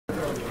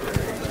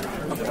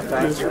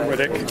Mr.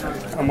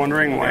 Whittick, I'm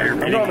wondering why your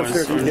meeting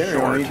was so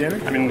short.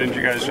 I mean, didn't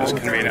you guys just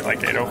convene at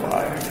like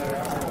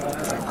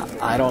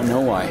 8:05? I don't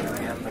know why.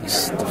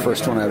 It's the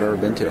first one I've ever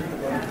been to.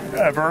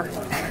 Ever?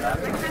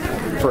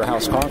 For a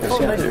House Caucus,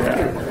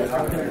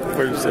 yeah.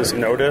 Was this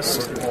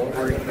noticed?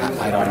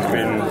 I don't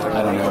know.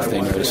 I don't know if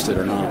they noticed it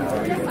or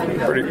not.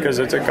 Because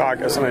it's a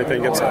caucus, and I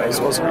think it's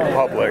supposed to be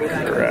public,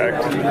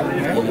 correct? You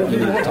need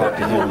to talk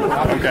to him.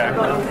 Okay.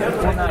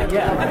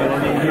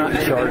 I'm not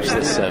charged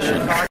this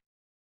session.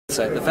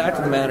 The fact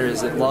of the matter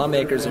is that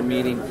lawmakers are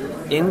meeting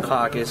in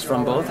caucus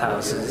from both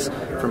houses,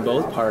 from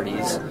both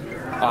parties,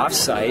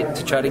 off-site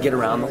to try to get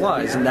around the law.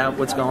 Isn't that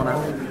what's going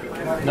on?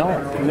 No,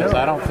 because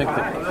I don't think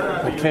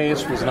that the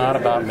case was not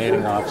about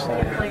meeting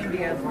off-site.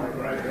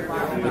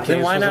 The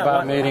case was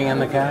about meeting in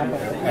the Capitol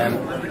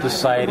and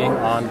deciding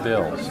on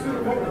bills,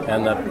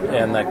 and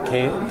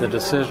the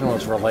decision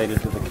was related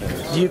to the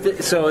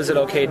case. So is it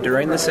okay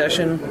during the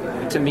session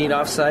to meet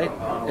off-site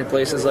in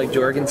places like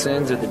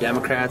Jorgensen's or the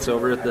Democrats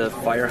over at the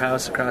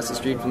firehouse across the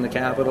street from the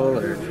Capitol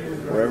or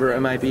wherever it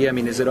might be? I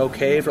mean, is it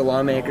okay for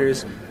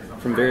lawmakers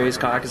from various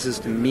caucuses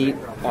to meet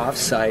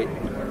off-site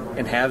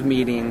and have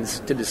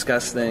meetings to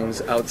discuss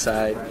things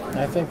outside?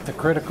 I think the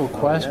critical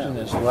question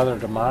is whether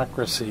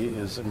democracy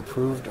is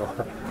improved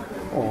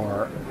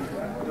or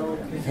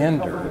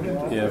hindered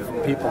if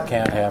people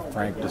can't have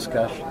frank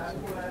discussions.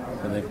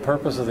 And the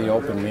purpose of the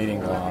open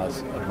meeting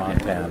laws of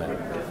Montana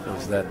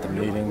is that the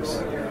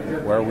meetings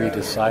where we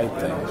decide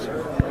things,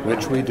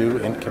 which we do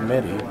in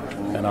committee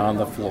and on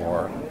the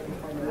floor,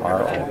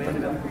 are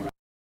open.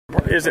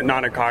 Is it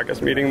not a caucus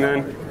meeting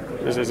then?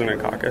 This isn't a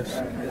caucus?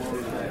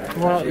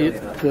 Well,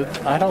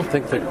 I don't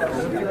think that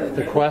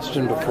the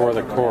question before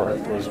the court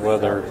was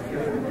whether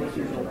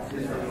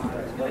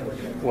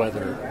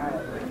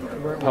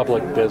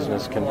public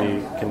business can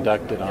be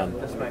conducted on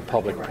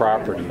public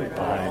property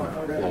behind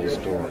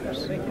closed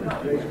doors.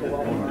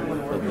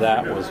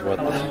 That was what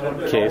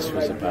the case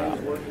was about.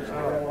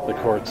 The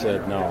court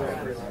said no.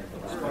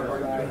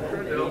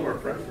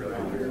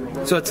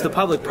 So it's the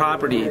public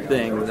property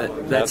thing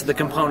that's the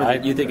component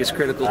that you think is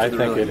critical to the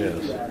ruling? I think it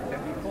is.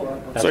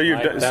 So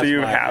you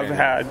have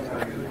had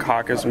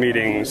caucus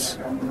meetings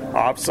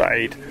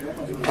off-site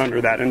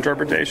under that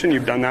interpretation?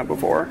 You've done that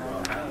before?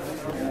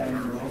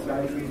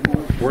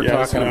 We're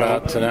talking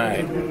about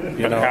tonight.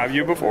 Have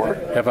you before?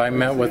 Have I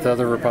met with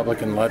other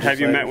Republican legislators? Have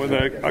you met with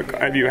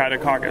have you had a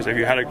caucus? Have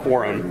you had a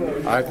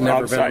quorum? I've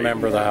never been a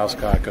member of the House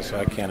Caucus, so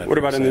I can't. What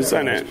about in the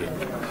Senate?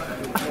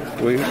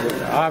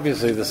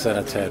 Obviously the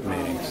Senate's had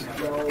meetings.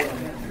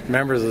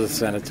 Members of the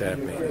Senate's had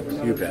meetings.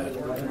 You bet.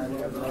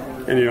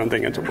 And you don't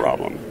think it's a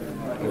problem?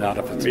 Not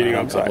if it's meeting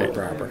not on public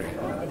property.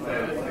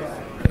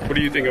 What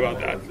do you think about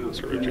that,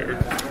 Mr. Regier?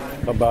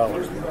 About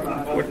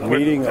what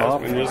meeting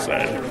off just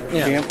said?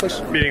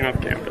 Campus? Meeting off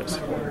campus.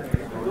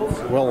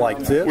 Well, like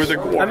this? With a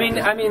quorum. I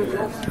mean,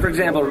 for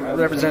example,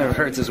 Representative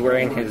Hertz is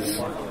wearing his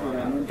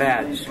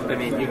badge. I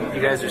mean,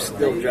 you guys are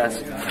still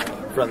dressed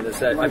from the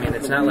set. I mean,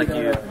 it's not like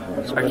you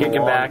are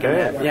kicking back and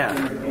it's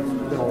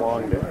been a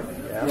long day.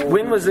 Yeah.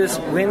 When was this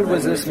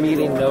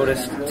meeting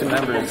noticed to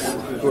members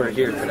who are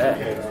here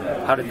today?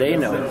 How did they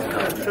know it?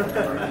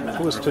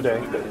 It was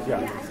today.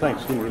 Yeah.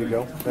 Thanks. You need to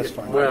go. That's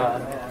fine. Well,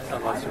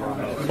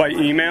 by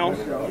email?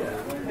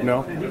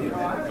 No,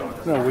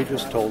 we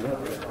just told them.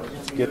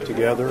 Get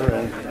together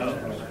and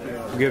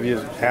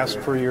ask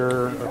for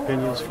your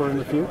opinions for in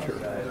the future.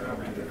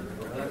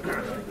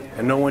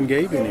 And no one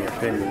gave any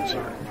opinions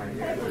here.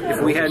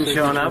 If we hadn't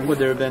shown up, would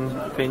there have been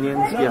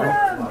opinions given?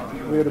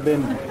 We'd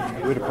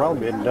have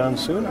probably been done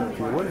sooner if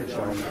you would have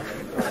shown up.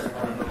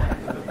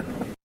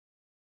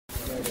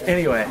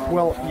 Anyway.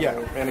 Well, yeah,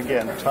 and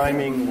again,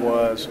 timing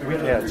was, we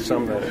had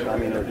some that,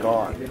 they're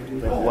gone.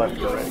 They've left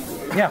already.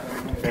 Yeah.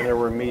 And there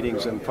were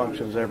meetings and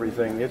functions,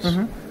 everything. It's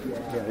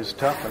it's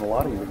tough, and a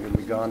lot of you are going to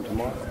be gone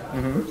tomorrow.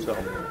 Mm-hmm. So,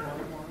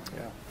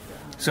 yeah.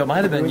 So it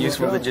might have been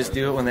useful to just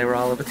do it when they were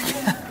all over the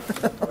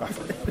Capitol.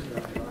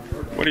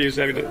 What do you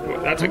say?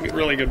 That's a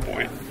really good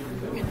point.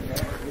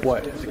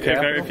 What?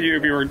 If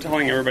you were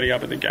telling everybody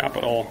up at the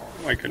Capitol,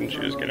 why couldn't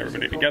you just get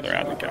everybody together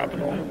at the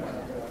Capitol?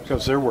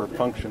 Because there were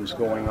functions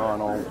going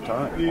on all the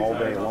time, all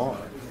day long.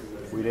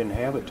 We didn't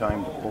have a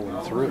time to pull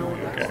them through,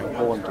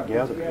 pull them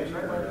together.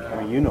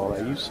 You know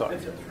that. You saw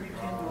it.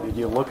 Did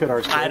you look at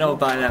our schedule? I don't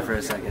buy that for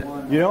a second.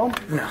 You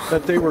don't? No.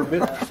 That they were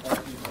busy?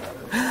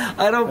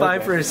 I don't buy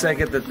for a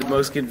second that the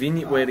most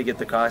convenient way to get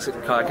the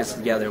caucus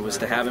together was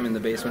to have them in the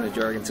basement of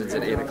Jorgensen's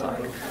at 8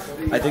 o'clock.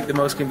 I think the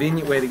most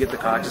convenient way to get the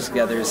caucus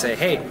together is say,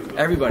 hey,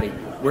 everybody,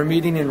 we're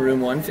meeting in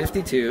room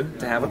 152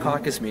 to have a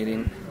caucus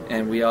meeting,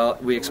 and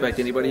we expect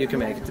anybody who can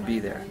make it to be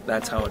there.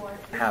 That's how it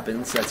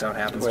happens. That's how it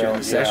happens during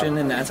the session,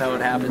 and that's how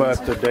it happens.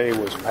 But the day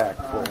was packed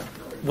full.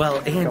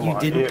 Well, and you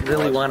didn't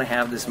really want to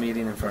have this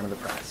meeting in front of the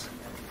press.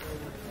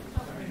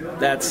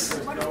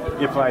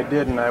 If I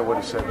didn't, I would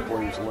have said,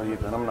 please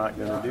leave, and I'm not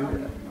going to do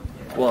that.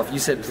 Well, if you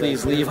said,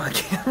 please leave on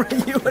camera,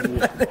 you would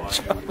have been in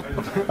trouble.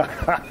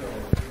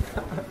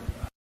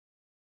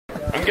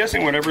 I'm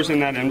guessing whatever's in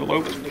that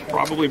envelope is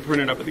probably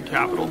printed up at the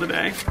Capitol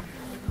today.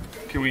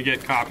 Can we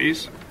get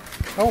copies?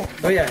 Oh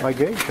yeah. I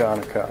gave John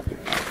a copy.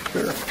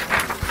 Sure.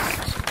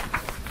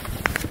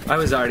 I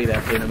was already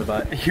that pain in the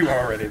butt. You are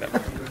already that.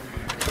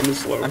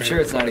 I'm sure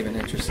it's not even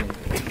interesting.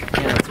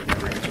 Yeah, it's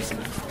never interesting.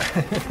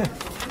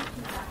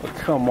 Well,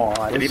 come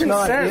on. It it's even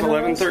not says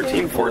 11, 13,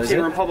 Well, is 14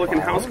 it? Republican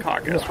House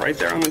Caucus right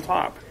there on the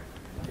top.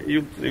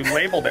 You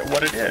labeled it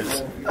what it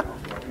is.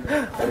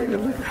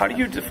 How do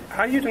you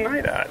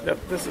deny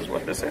that this is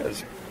what this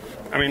is?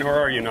 I mean, or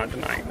are you not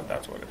denying that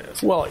that's what it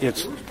is? Well,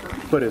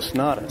 but it's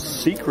not a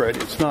secret.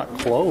 It's not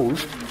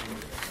closed.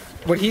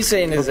 What he's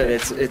saying is that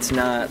it's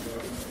not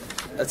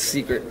a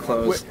secret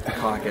closed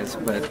caucus,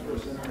 but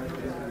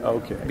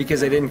Okay.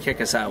 because they didn't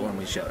kick us out when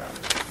we showed up.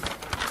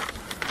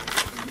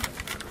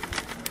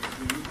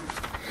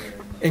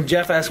 And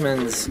Jeff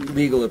Essman's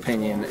legal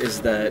opinion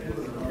is that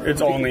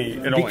It's only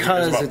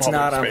because it's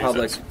not on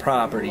public spaces.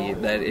 property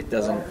that it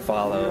doesn't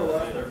follow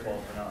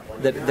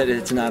that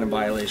it's not in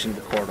violation of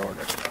the court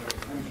order.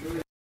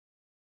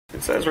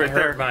 It says right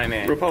there, my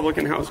name.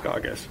 Republican House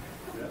Caucus.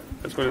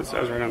 That's what it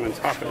says right on the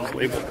top. It's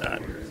labeled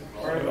that.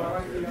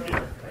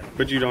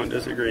 But you don't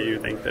disagree. You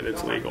think that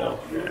it's legal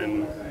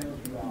and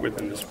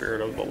within the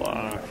spirit of the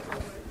law.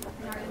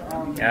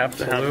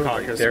 Absolutely.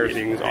 caucus There's,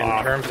 meetings in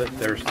off. terms of,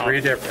 there's three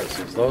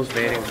differences. Those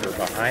meetings are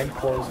behind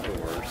closed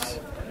doors,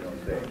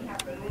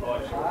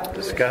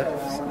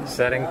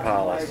 setting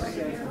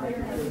policy,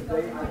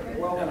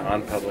 and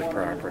on public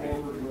property.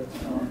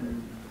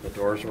 The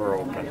doors were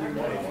open.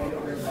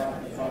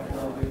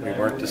 We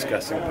weren't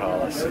discussing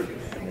policy.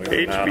 And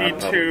we were not on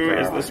public HB2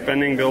 is the property.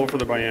 spending bill for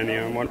the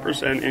biennium. What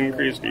 %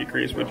 increase,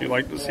 decrease would you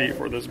like to see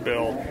for this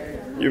bill?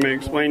 You may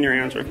explain your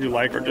answer if you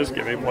like, or just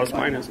give a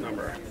plus-minus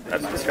number.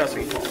 That's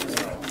discussing policy.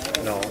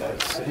 No,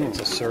 it's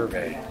a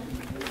survey.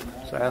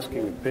 It's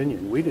asking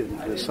opinion. We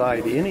didn't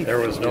decide anything. There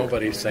was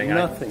nobody saying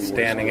Nothing I'm was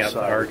standing up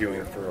decided.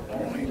 arguing for a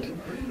point,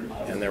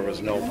 and there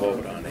was no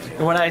vote on it.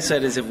 And what I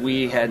said is if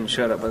we hadn't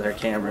showed up with our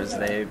cameras,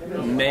 they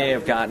may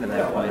have gotten to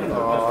that point.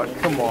 Oh,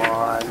 come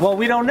on. Well,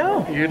 we don't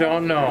know. You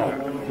don't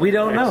know. We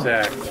don't know.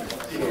 Exactly.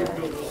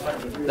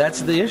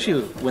 That's the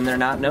issue when they're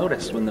not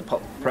noticed, when the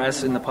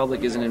press and the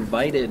public isn't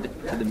invited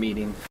to the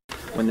meeting,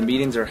 when the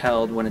meetings are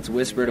held, when it's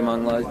whispered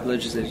among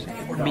legislators,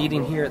 hey, we're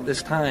meeting here at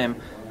this time,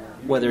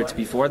 whether it's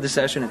before the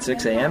session at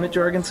 6 a.m. at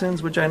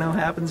Jorgensen's, which I know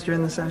happens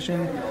during the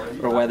session,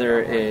 or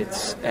whether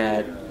it's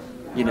at,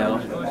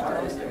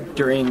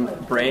 during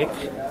break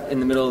in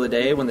the middle of the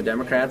day when the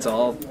Democrats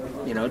all,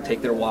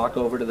 take their walk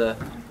over to the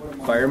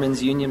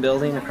Firemen's Union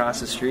building across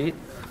the street,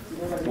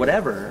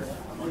 whatever.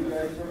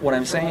 What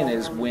I'm saying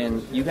is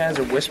when you guys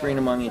are whispering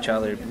among each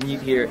other,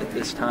 meet here at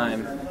this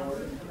time,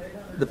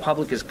 the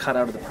public is cut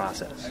out of the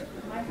process.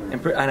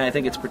 And I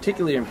think it's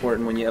particularly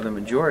important when you have a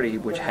majority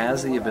which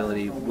has the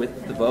ability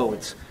with the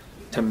votes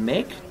to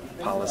make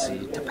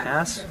policy, to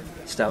pass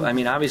stuff. I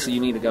mean, obviously you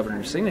need a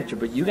governor's signature,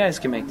 but you guys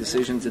can make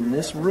decisions in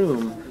this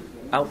room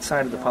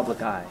outside of the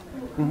public eye.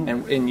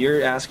 Mm-hmm. And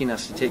you're asking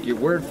us to take your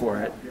word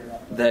for it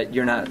that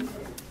you're not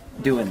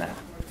doing that.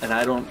 And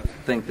I don't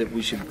think that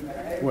we should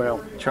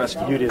trust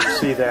you. You didn't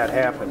see that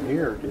happen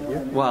here, did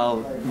you? Well,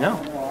 no.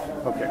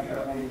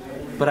 Okay.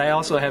 But I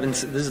also haven't.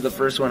 This is the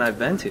first one I've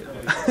been to.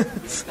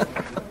 So,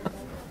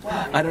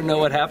 I don't know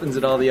what happens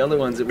at all the other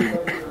ones that we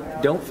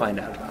don't find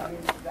out about.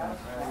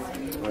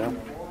 Well,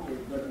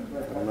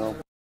 I don't know.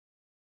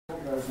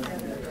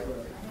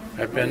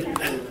 I've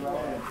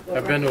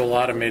been to a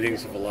lot of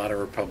meetings of a lot of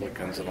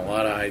Republicans, and a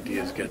lot of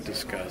ideas get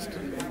discussed.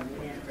 And,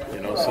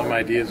 some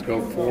ideas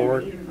go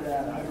forward.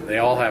 They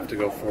all have to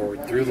go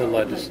forward through the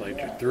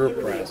legislature, through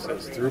a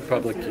process, through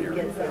public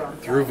hearing,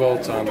 through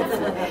votes on the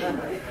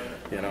floor.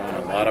 And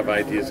a lot of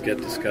ideas get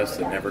discussed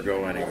that never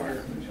go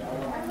anywhere.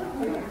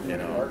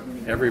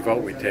 Every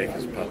vote we take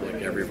is public.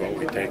 Every vote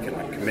we take in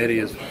the committee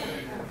is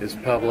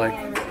public.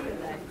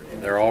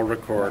 They're all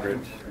recorded.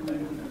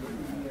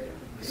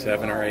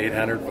 700 or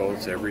 800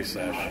 votes every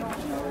session.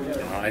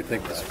 I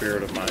think the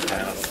spirit of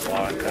Montana, the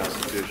law and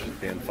Constitution is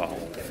being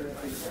followed.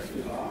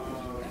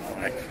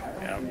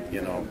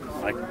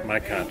 My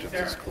conscience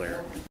is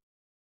clear.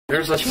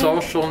 There's a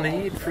social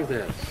need for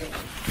this.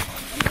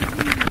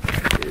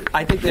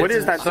 I think What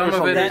is that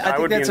social need? I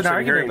think that's an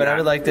argument, but I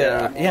would like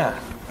to. Yeah.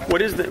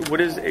 What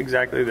is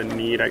exactly the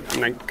need?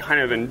 I'm kind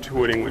of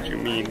intuiting what you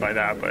mean by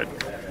that, but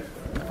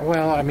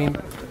Well, I mean,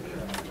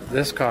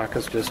 this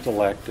caucus just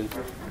elected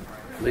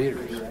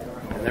leaders,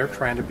 and they're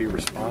trying to be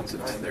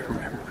responsive to their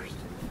members.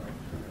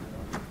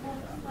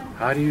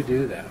 How do you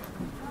do that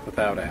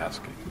without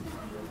asking?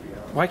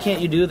 Why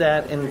can't you do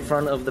that in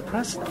front of the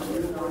press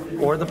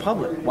or the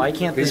public? Why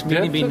can't this We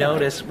meeting did be tonight.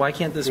 noticed? Why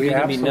can't this We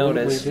meeting be absolutely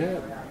noticed?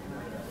 did.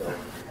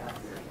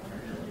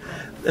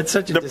 That's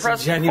such a the press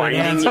disingenuous finding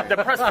answer.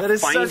 the press That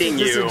is such a finding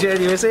you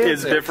disingenuous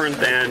is answer. different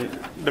than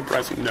the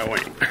press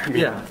knowing. I mean,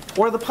 Yeah,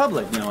 or the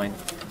public knowing.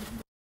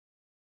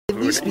 At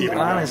least be even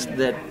honest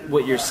that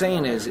what you're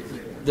saying is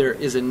there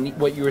is a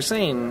what you were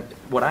saying.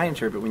 What I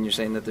interpret when you're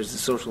saying that there's a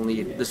social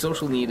need. The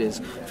social need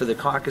is for the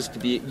caucus to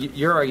be.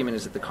 Your argument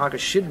is that the caucus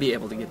should be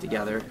able to get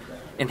together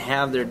and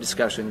have their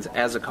discussions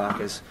as a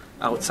caucus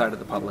outside of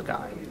the public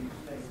eye.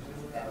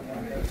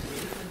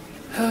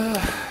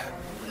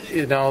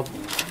 you know,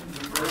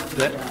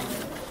 that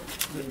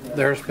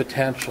there's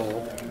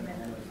potential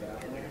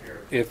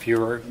if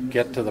you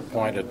get to the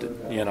point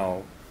of, you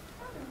know,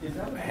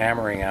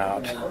 hammering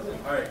out,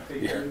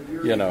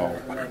 you know,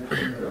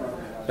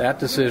 that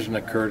decision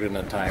occurred in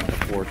a time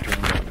before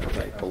term limits,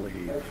 I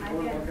believe,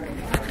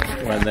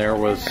 when there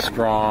was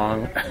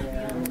strong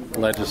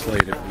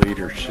legislative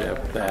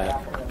leadership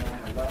that,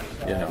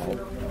 you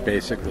know,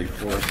 basically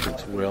forced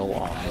its will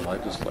on the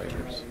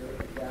legislators.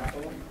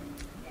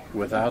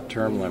 Without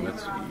term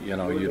limits, you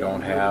know, you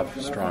don't have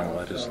strong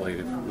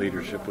legislative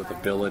leadership with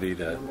ability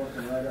to,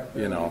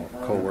 you know,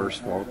 coerce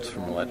votes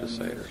from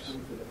legislators.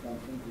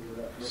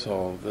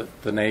 So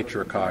the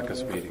nature of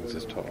caucus meetings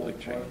has totally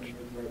changed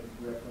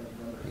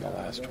in the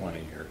last 20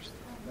 years.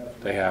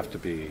 They have to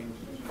be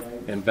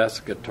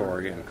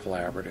investigatory and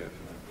collaborative.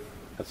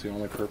 That's the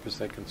only purpose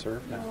they can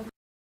serve now.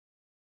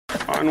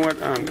 On what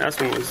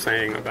Essman was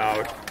saying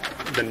about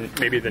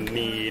maybe the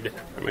need,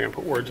 I'm going to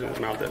put words in his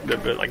mouth,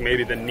 but like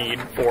maybe the need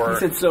for... He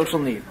said social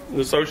need.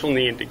 The social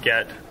need to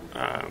get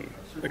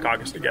the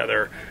caucus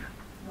together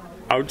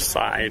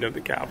outside of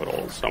the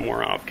Capitol,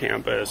 somewhere off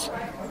campus,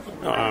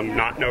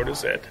 not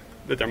notice it,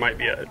 that there might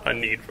be a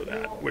need for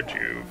that. Would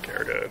you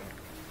care to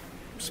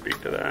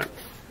speak to that?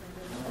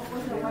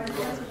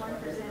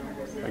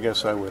 I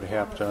guess I would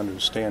have to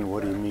understand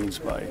what he means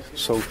by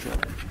social.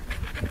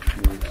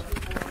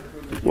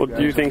 Well,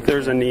 do you think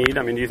there's a need?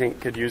 I mean, do you think,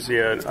 could you see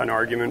an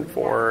argument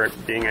for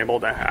being able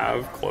to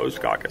have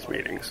closed caucus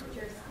meetings?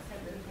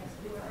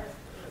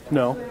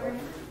 No.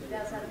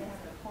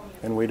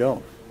 And we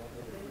don't.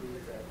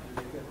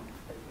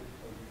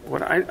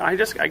 What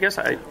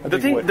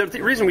the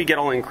reason we get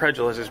all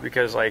incredulous is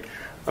because, like,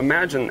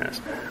 imagine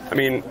this. I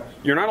mean,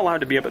 you're not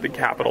allowed to be up at the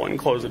Capitol and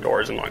close the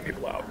doors and lock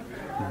people out.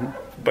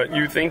 Mm-hmm. But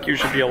you think you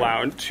should be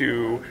allowed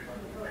to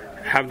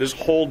have this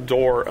whole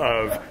door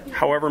of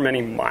however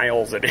many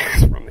miles it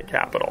is from the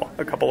Capitol,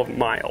 a couple of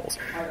miles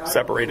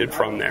separated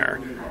from there,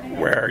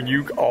 where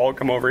you all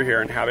come over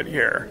here and have it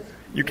here.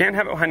 You can't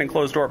have it behind a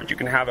closed door, but you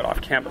can have it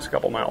off campus a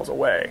couple miles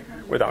away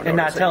without and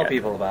not tell it.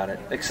 people about it,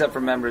 except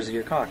for members of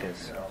your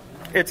caucus.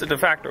 It's a de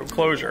facto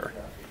closure.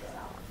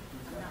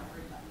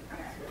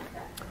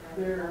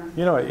 You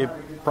know,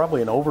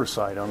 probably an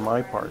oversight on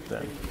my part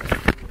then.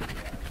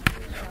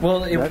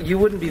 Well, you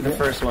wouldn't be the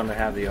first one to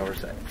have the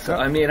oversight. So,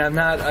 I mean, I'm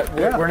not.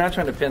 We're not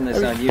trying to pin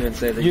this on you and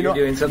say that you're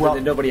doing something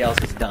that nobody else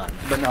has done.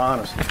 But no,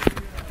 honestly,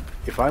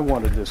 if I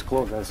wanted this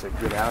closed, I'd say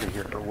get out of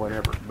here or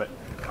whatever. But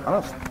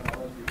honestly,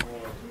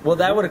 well,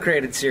 that would have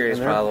created serious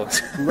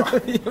problems.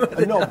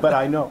 No, but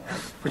I know.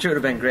 Which would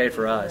have been great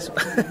for us.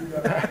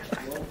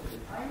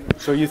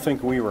 So you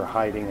think we were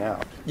hiding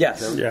out?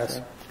 Yes.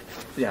 Yes.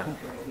 Yeah.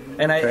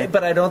 And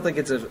but I don't think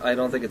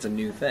it's a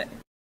new thing.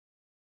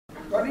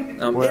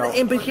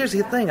 But here's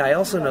the thing. I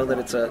also know that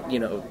it's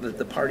that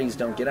the parties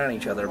don't get on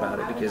each other about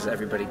it because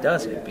everybody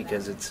does it,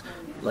 because it's,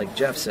 like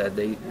Jeff said,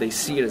 they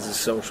see it as a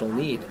social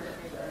need.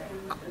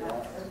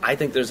 I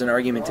think there's an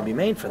argument to be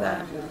made for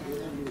that.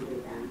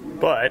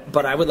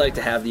 But I would like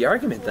to have the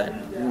argument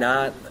then,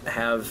 not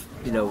have,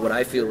 what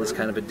I feel is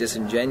kind of a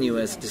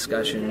disingenuous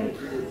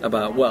discussion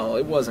about, well,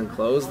 it wasn't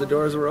closed, the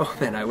doors were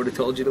open, I would have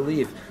told you to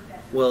leave.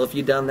 Well, if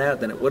you'd done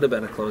that, then it would have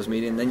been a closed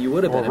meeting, then you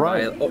would have been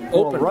in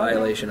open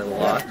violation of the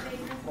law.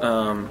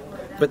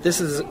 But this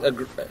is,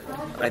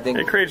 I think,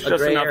 it creates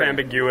just enough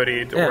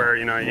ambiguity to where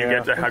you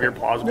get to have your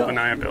plausible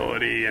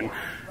deniability, and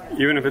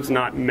even if it's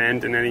not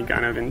meant in any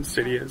kind of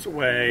insidious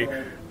way,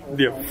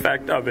 the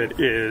effect of it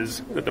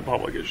is that the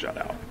public is shut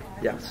out.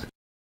 Yes.